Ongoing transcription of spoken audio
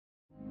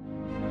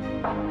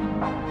I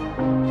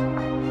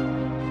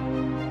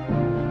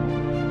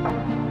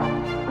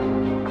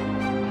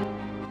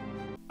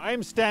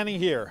am standing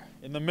here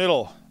in the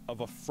middle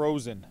of a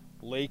frozen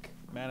Lake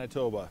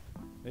Manitoba.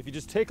 And if you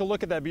just take a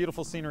look at that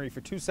beautiful scenery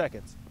for 2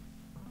 seconds,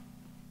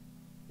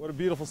 what a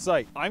beautiful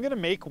sight. I'm gonna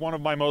make one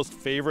of my most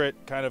favorite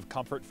kind of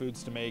comfort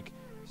foods to make.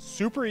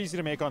 Super easy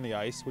to make on the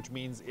ice, which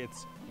means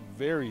it's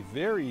very,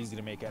 very easy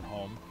to make at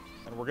home.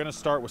 And we're gonna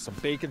start with some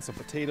bacon, some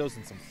potatoes,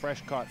 and some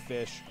fresh caught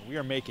fish. And we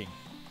are making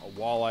a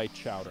walleye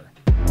chowder.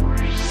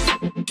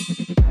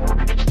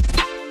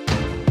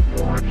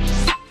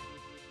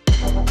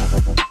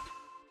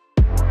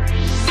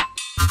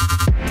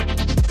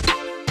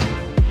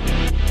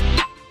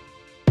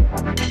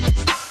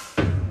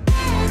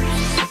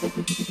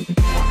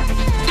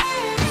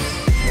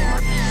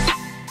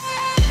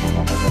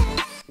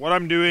 What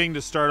I'm doing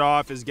to start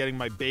off is getting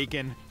my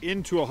bacon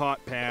into a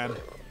hot pan,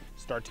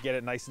 start to get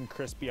it nice and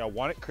crispy. I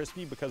want it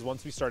crispy because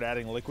once we start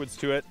adding liquids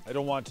to it, I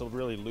don't want it to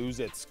really lose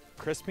its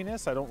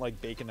crispiness. I don't like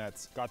bacon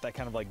that's got that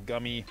kind of like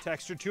gummy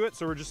texture to it,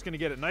 so we're just gonna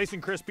get it nice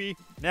and crispy.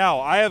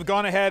 Now, I have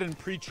gone ahead and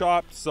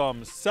pre-chopped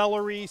some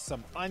celery,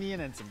 some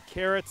onion, and some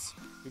carrots.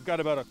 We've got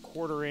about a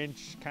 1/4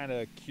 inch kind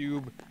of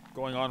cube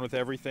going on with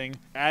everything.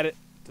 Add it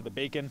to the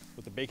bacon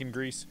with the bacon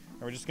grease,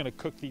 and we're just gonna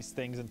cook these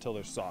things until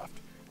they're soft.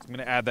 So I'm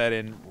gonna add that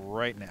in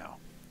right now.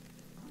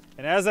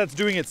 And as that's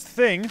doing its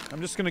thing,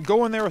 I'm just gonna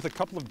go in there with a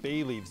couple of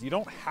bay leaves. You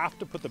don't have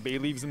to put the bay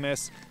leaves in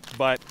this,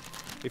 but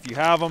if you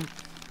have them,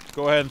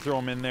 go ahead and throw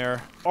them in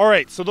there. All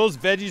right, so those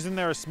veggies in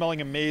there are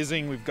smelling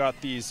amazing. We've got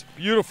these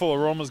beautiful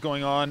aromas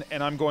going on,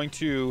 and I'm going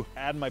to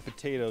add my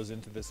potatoes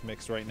into this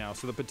mix right now.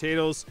 So the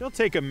potatoes, they'll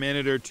take a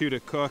minute or two to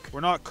cook. We're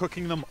not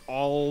cooking them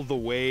all the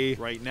way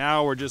right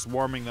now. We're just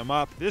warming them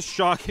up. This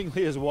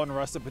shockingly is 1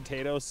 russet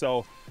potato,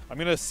 so I'm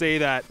gonna say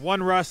that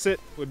 1 russet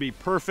would be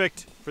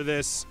perfect for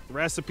this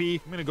recipe.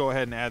 I'm gonna go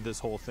ahead and add this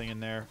whole thing in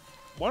there.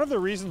 One of the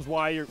reasons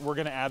why we're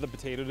gonna add the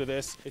potato to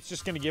this, it's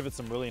just gonna give it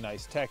some really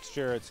nice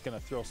texture. It's gonna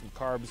throw some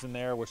carbs in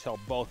there, which help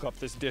bulk up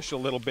this dish a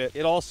little bit.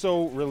 It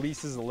also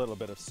releases a little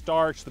bit of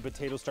starch. The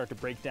potatoes start to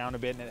break down a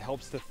bit, and it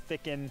helps to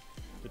thicken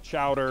the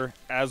chowder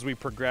as we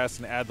progress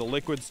and add the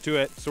liquids to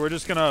it. So we're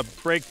just gonna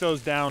break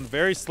those down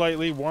very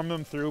slightly, warm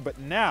them through, but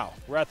now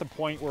we're at the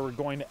point where we're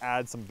going to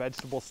add some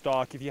vegetable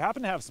stock. If you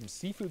happen to have some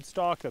seafood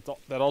stock,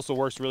 that also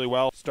works really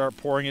well. Start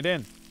pouring it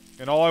in.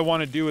 And all I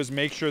wanna do is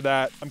make sure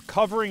that I'm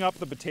covering up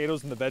the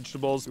potatoes and the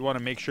vegetables. We wanna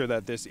make sure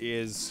that this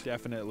is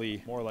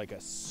definitely more like a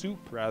soup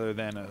rather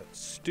than a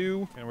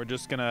stew. And we're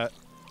just gonna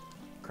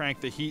crank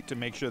the heat to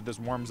make sure that this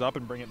warms up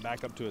and bring it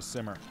back up to a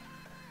simmer.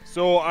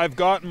 So I've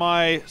got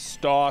my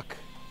stock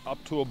up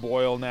to a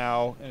boil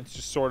now, and it's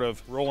just sort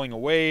of rolling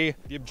away.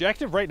 The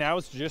objective right now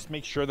is to just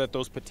make sure that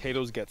those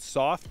potatoes get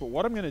soft, but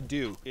what I'm gonna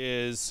do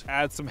is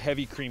add some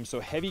heavy cream. So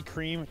heavy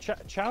cream,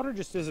 chowder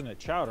just isn't a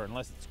chowder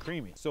unless it's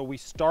creamy. So we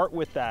start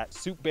with that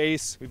soup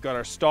base. We've got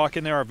our stock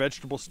in there, our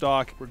vegetable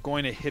stock. We're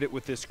going to hit it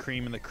with this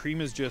cream, and the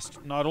cream is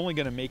just not only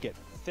gonna make it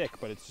thick,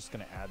 but it's just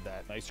gonna add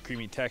that nice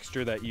creamy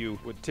texture that you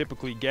would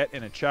typically get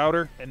in a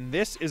chowder. And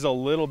this is a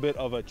little bit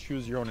of a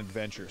choose your own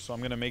adventure. So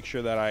I'm gonna make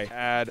sure that I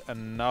add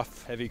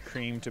enough heavy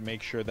cream to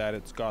make sure that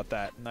it's got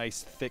that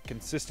nice thick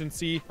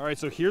consistency. All right,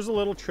 so here's a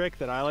little trick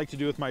that I like to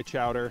do with my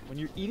chowder. When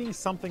you're eating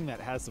something that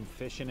has some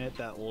fish in it,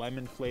 that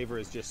lemon flavor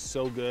is just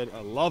so good.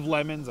 I love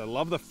lemons, I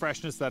love the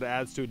freshness that it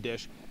adds to a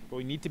dish, but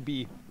we need to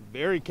be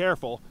very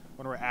careful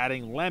when we're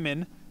adding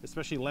lemon,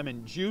 especially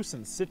lemon juice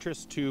and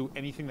citrus, to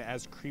anything that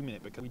has cream in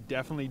it, because we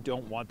definitely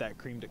don't want that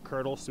cream to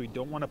curdle, so we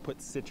don't want to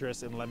put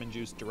citrus and lemon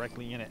juice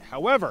directly in it.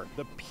 However,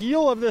 the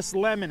peel of this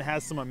lemon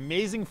has some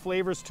amazing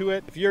flavors to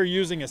it. If you're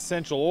using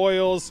essential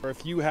oils, or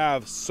if you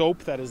have soap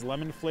that is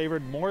lemon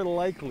flavored, more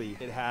likely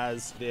it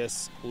has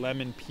this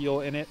lemon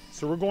peel in it.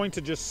 So we're going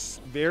to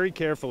just very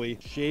carefully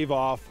shave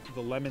off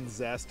the lemon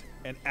zest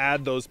and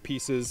add those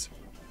pieces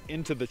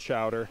into the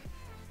chowder.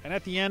 And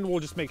at the end,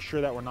 we'll just make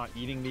sure that we're not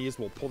eating these.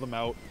 We'll pull them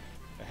out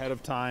ahead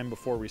of time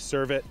before we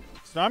serve it.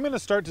 So now I'm gonna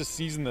start to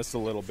season this a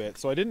little bit.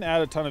 So I didn't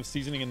add a ton of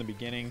seasoning in the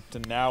beginning. So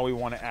now we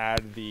wanna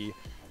add the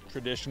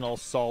traditional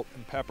salt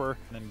and pepper,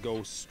 and then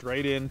go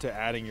straight into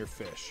adding your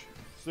fish.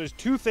 So there's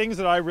 2 things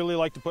that I really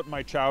like to put in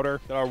my chowder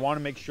that I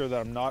wanna make sure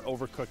that I'm not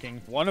overcooking.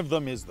 One of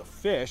them is the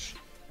fish,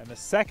 and the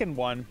second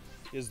one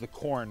is the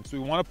corn. So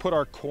we wanna put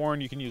our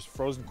corn, you can use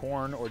frozen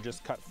corn or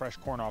just cut fresh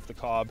corn off the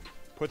cob.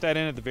 Put that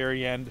in at the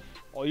very end.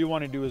 All you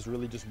want to do is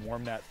really just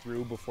warm that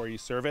through before you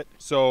serve it.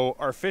 So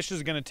our fish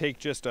is going to take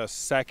just a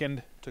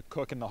second to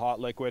cook in the hot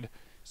liquid.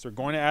 So we're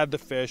going to add the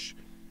fish,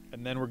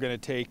 and then we're going to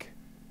take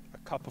a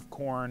cup of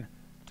corn,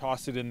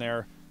 toss it in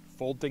there,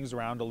 fold things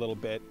around a little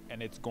bit,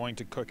 and it's going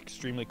to cook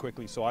extremely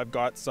quickly. So I've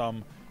got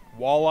some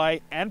walleye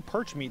and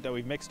perch meat that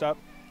we've mixed up.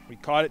 We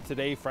caught it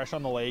today fresh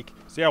on the lake.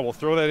 So yeah, we'll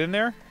throw that in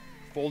there,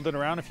 fold it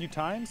around a few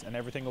times, and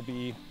everything will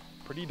be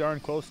pretty darn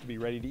close to be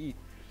ready to eat.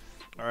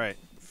 All right,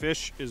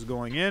 fish is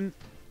going in,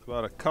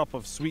 about a cup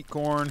of sweet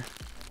corn.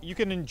 You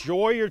can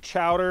enjoy your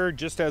chowder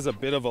just as a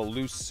bit of a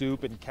loose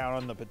soup and count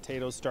on the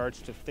potato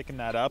starch to thicken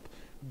that up.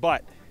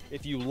 But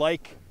if you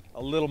like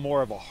a little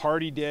more of a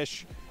hearty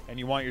dish and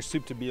you want your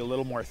soup to be a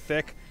little more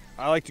thick,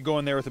 I like to go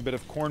in there with a bit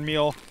of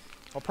cornmeal.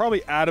 I'll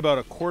probably add about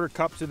a 1/4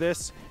 cup to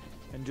this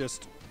and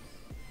just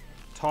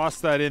toss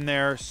that in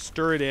there,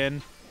 stir it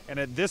in. And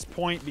at this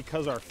point,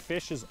 because our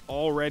fish is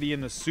already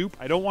in the soup,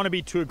 I don't want to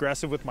be too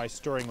aggressive with my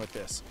stirring with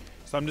this.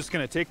 So I'm just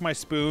going to take my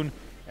spoon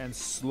and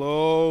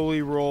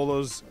slowly roll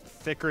those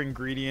thicker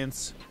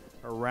ingredients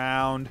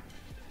around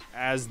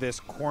as this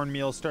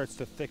cornmeal starts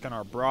to thicken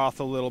our broth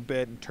a little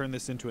bit and turn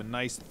this into a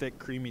nice, thick,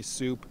 creamy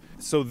soup.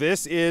 So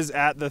this is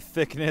at the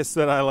thickness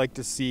that I like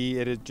to see.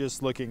 It is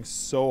just looking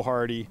so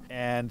hearty.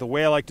 And the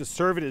way I like to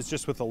serve it is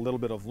just with a little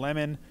bit of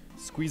lemon.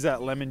 Squeeze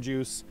that lemon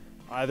juice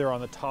either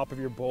on the top of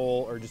your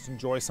bowl or just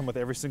enjoy some with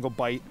every single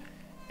bite.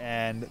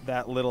 And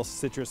that little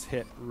citrus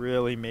hit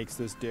really makes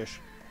this dish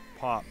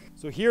pop.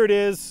 So here it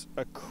is,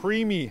 a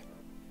creamy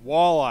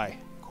walleye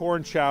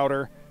corn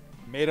chowder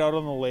made out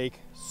on the lake.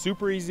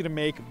 Super easy to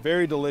make,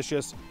 very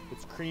delicious.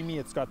 It's creamy,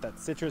 it's got that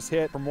citrus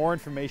hit. For more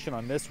information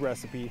on this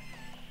recipe,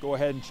 go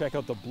ahead and check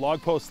out the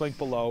blog post link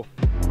below.